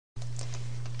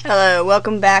Hello,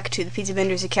 welcome back to the Pizza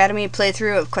Vendors Academy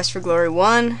playthrough of Quest for Glory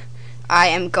 1. I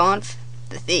am Gonff,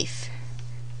 the thief.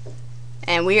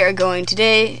 And we are going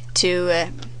today to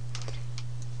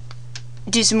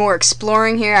do some more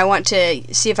exploring here. I want to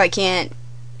see if I can't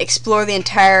explore the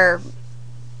entire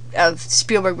of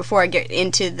Spielburg before I get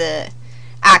into the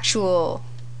actual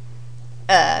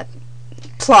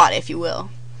plot, if you will.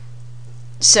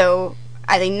 So,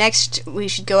 I think next we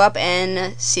should go up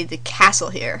and see the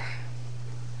castle here.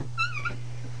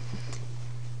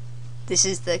 This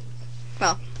is the,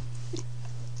 well,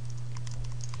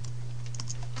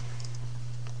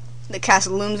 the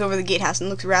castle looms over the gatehouse and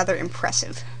looks rather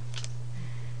impressive.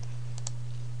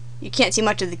 You can't see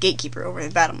much of the gatekeeper over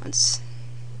the battlements.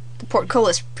 The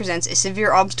portcullis presents a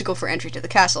severe obstacle for entry to the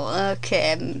castle.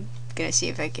 Okay, I'm gonna see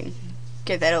if I can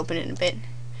get that open in a bit.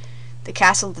 The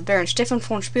castle of the Baron Stefan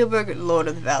von Spielburg, Lord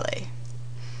of the Valley.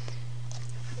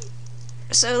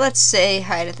 So let's say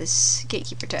hi to this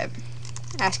gatekeeper type.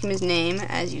 Ask him his name,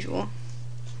 as usual.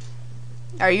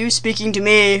 Are you speaking to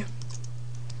me?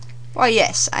 Why,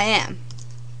 yes, I am.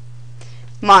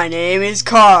 My name is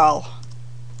Karl.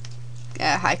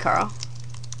 Hi, Karl.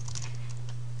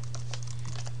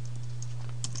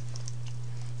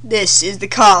 This is the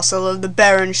castle of the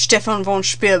Baron Stefan von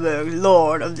Spielburg,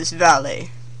 Lord of this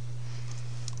valley.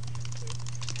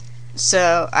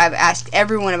 So, I've asked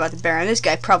everyone about the Baron. This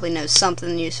guy probably knows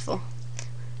something useful.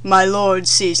 My lord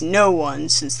sees no one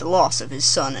since the loss of his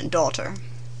son and daughter.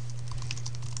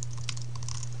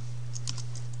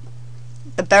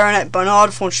 The Baronet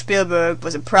Bernard von Spielburg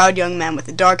was a proud young man with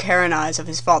the dark hair and eyes of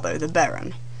his father, the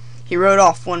Baron. He rode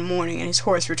off one morning and his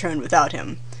horse returned without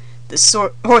him.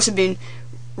 The horse had been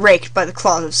raked by the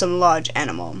claws of some large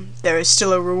animal. There is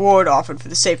still a reward offered for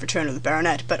the safe return of the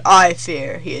Baronet, but I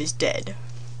fear he is dead.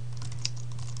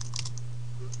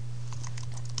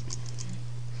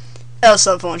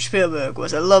 Elsa von Spielburg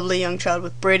was a lovely young child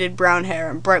with braided brown hair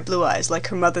and bright blue eyes like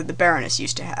her mother the Baroness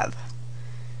used to have.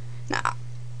 Now,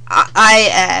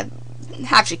 I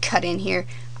have to cut in here.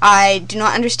 I do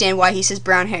not understand why he says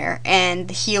brown hair, and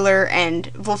the healer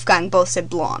and Wolfgang both said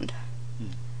blonde.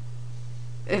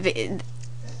 You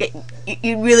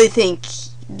really think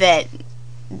that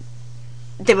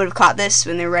they would have caught this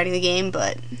when they were writing the game,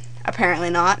 but apparently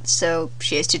not, so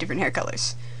she has two different hair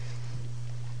colors.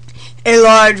 A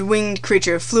large winged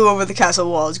creature flew over the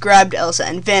castle walls, grabbed Elsa,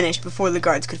 and vanished before the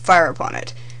guards could fire upon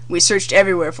it. We searched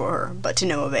everywhere for her, but to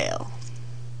no avail.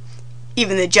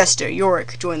 Even the jester,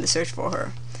 Yorick, joined the search for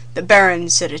her. The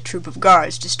Baron set a troop of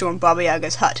guards to storm Baba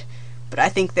Yaga's hut, but I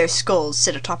think their skulls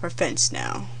sit atop her fence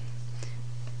now.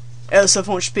 Elsa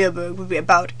von Spielburg would be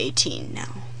about 18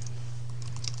 now.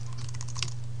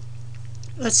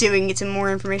 Let's see if we can get some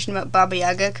more information about Baba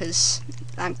Yaga, because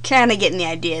I'm kind of getting the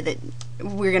idea that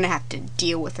we're going to have to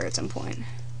deal with her at some point.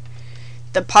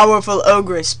 The powerful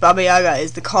ogress Baba Yaga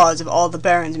is the cause of all the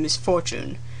Baron's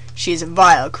misfortune. She is a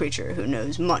vile creature who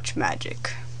knows much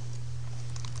magic.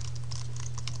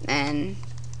 And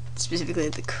specifically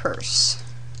the curse.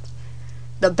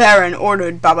 The Baron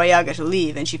ordered Baba Yaga to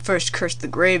leave, and she first cursed the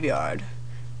graveyard.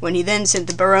 When he then sent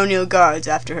the baronial guards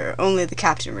after her, only the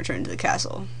captain returned to the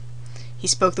castle. He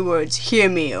spoke the words, "Hear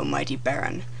me, O mighty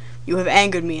Baron. You have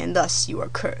angered me, and thus you are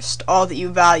cursed. All that you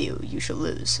value you shall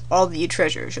lose. All that you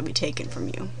treasure shall be taken from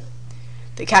you."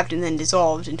 The captain then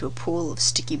dissolved into a pool of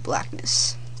sticky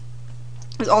blackness.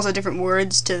 There's also different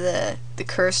words to the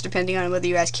curse, depending on whether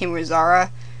you ask him or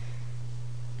Zara.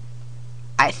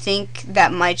 I think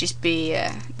that might just be,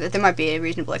 that there might be a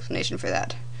reasonable explanation for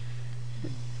that.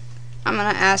 I'm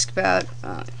going to ask about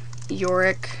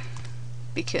Yorick,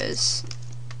 because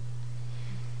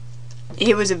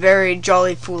he was a very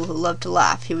jolly fool who loved to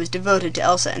laugh. He was devoted to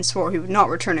Elsa and swore he would not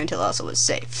return until Elsa was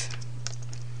safe.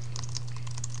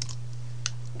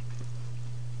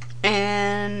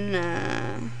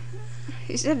 And,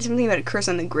 he said something about a curse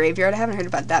on the graveyard. I haven't heard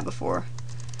about that before.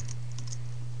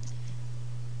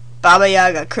 Baba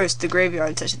Yaga cursed the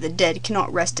graveyard such that the dead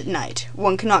cannot rest at night.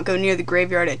 One cannot go near the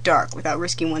graveyard at dark without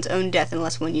risking one's own death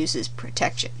unless one uses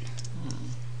protection.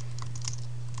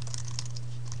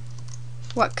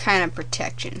 What kind of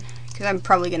protection? Because I'm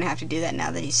probably going to have to do that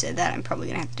now that he said that. I'm probably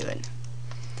going to have to do it.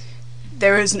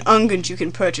 There is an unguent you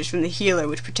can purchase from the healer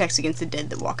which protects against the dead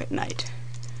that walk at night.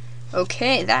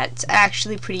 Okay, that's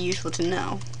actually pretty useful to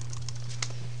know.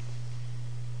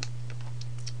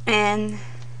 And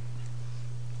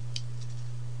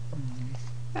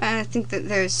I think that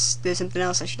there's something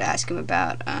else I should ask him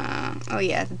about. Oh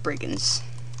yeah, the brigands.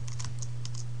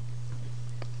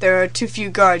 There are too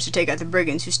few guards to take out the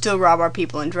brigands, who still rob our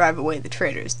people and drive away the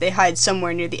traitors. They hide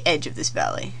somewhere near the edge of this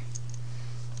valley.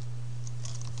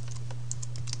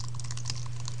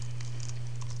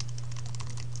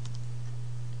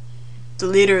 The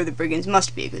leader of the brigands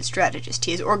must be a good strategist.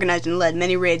 He has organized and led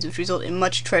many raids which result in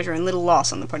much treasure and little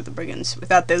loss on the part of the brigands.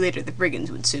 Without their leader, the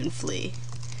brigands would soon flee.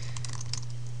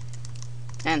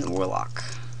 And the warlock.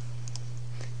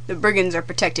 The brigands are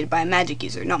protected by a magic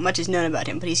user. Not much is known about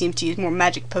him, but he seems to use more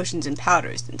magic potions and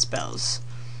powders than spells.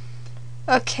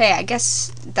 Okay, I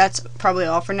guess that's probably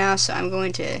all for now, so I'm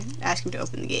going to ask him to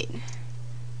open the gate.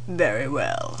 Very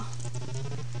well.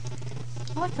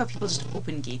 I like how people just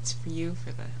open gates for you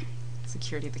for the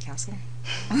security of the castle.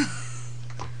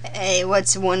 Hey,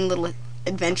 what's one little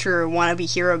adventurer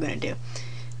wannabe hero gonna do?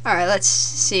 Alright, let's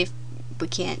see if we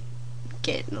can't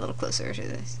get a little closer to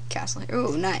the castle here.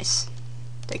 Ooh, nice.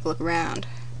 Take a look around.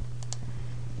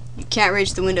 You can't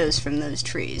reach the windows from those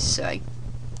trees, so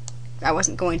I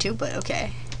wasn't going to, but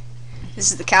okay. This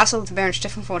is the castle of the Baron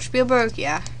Stefan von Spielburg,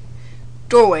 yeah.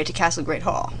 Doorway to Castle Great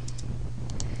Hall.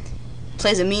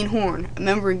 Plays a mean horn, a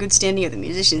member in good standing of the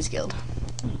Musicians Guild.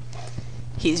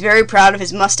 He's very proud of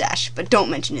his mustache, but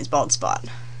don't mention his bald spot.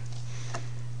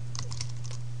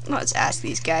 Let's ask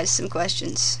these guys some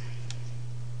questions.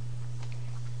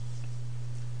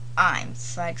 I'm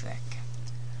Frederick.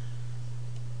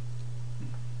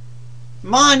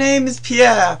 My name is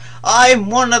Pierre. I'm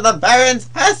one of the Baron's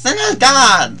personal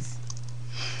guards.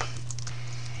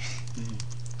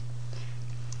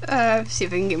 See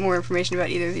if I can get more information about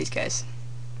either of these guys.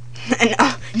 And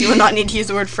no, you will not need to use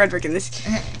the word Frederick in this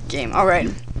game.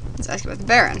 Alright, let's ask about the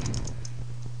Baron.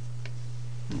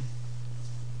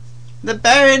 The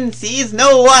Baron sees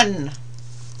no one.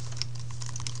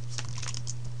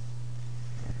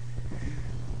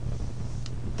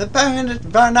 The Baron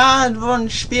Bernard von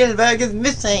Spielberg is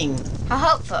missing. How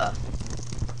helpful.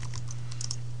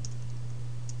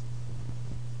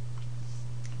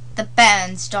 The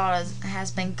Baron's daughter has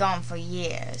been gone for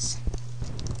years.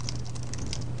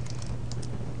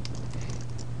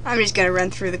 I'm just gonna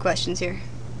run through the questions here.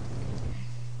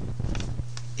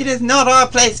 It is not our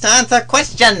place to answer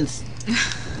questions.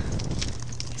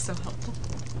 So helpful.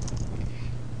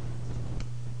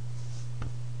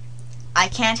 I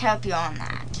can't help you on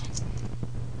that.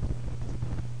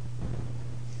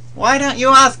 Why don't you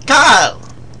ask Karl?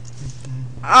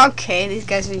 Okay, these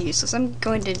guys are useless. I'm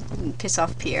going to piss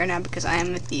off Pierre now because I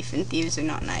am a thief and thieves are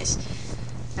not nice.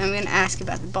 And I'm gonna ask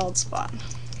about the bald spot.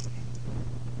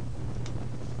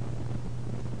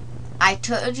 I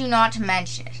told you not to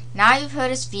mention it. Now you've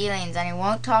hurt his feelings and he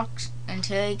won't talk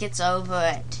until he gets over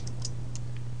it.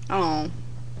 Oh.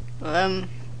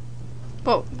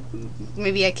 Well,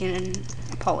 maybe I can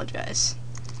apologize.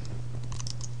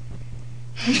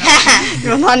 You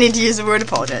will not need to use the word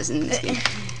apologize in this game.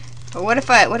 But what if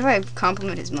I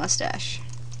compliment his mustache?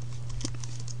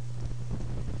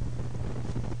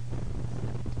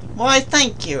 Why,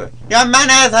 thank you. Your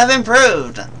manners have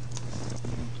improved.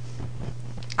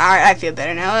 Alright, I feel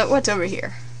better now. What's over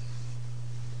here?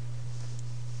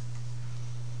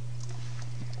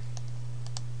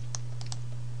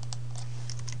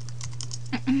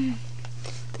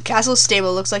 The castle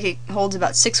stable looks like it holds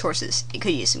about 6 horses. It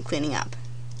could use some cleaning up.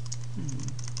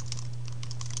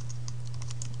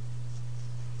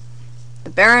 The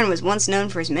Baron was once known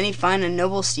for his many fine and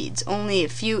noble steeds. Only a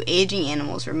few aging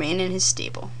animals remain in his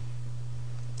stable.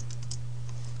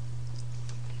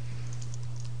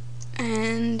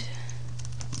 And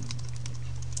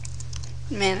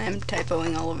man, I'm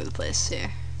typoing all over the place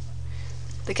here.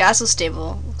 The castle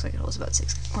stable looks like it holds about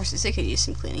 6 horses. They could use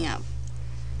some cleaning up.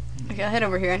 Okay, I'll head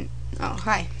over here and oh,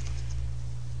 hi.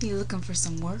 You looking for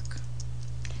some work?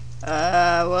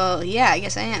 Well, yeah, I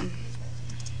guess I am.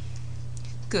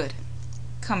 Good.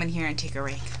 Come in here and take a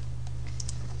rake.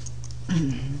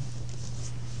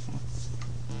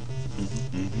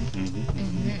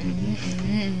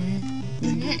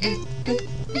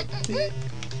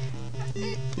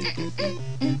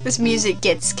 This music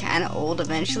gets kind of old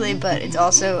eventually, but it's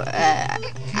also,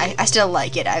 I still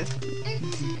like it. I've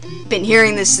been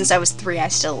hearing this since I was 3. I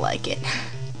still like it.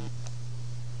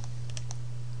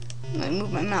 Let me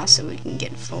move my mouse so we can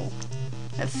get full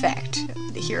effect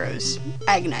of the hero's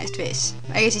agonized face.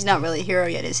 I guess he's not really a hero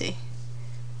yet, is he?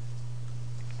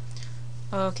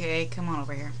 Okay, come on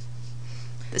over here.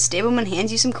 The stableman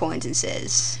hands you some coins and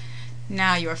says,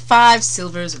 Now you're 5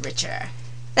 silvers richer.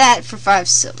 that for 5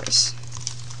 silvers.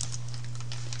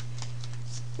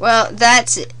 Well,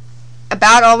 that's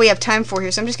about all we have time for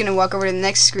here, so I'm just going to walk over to the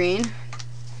next screen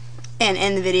and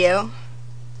end the video.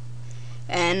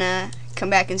 And come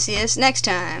back and see us next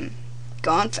time.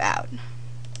 Gonff out.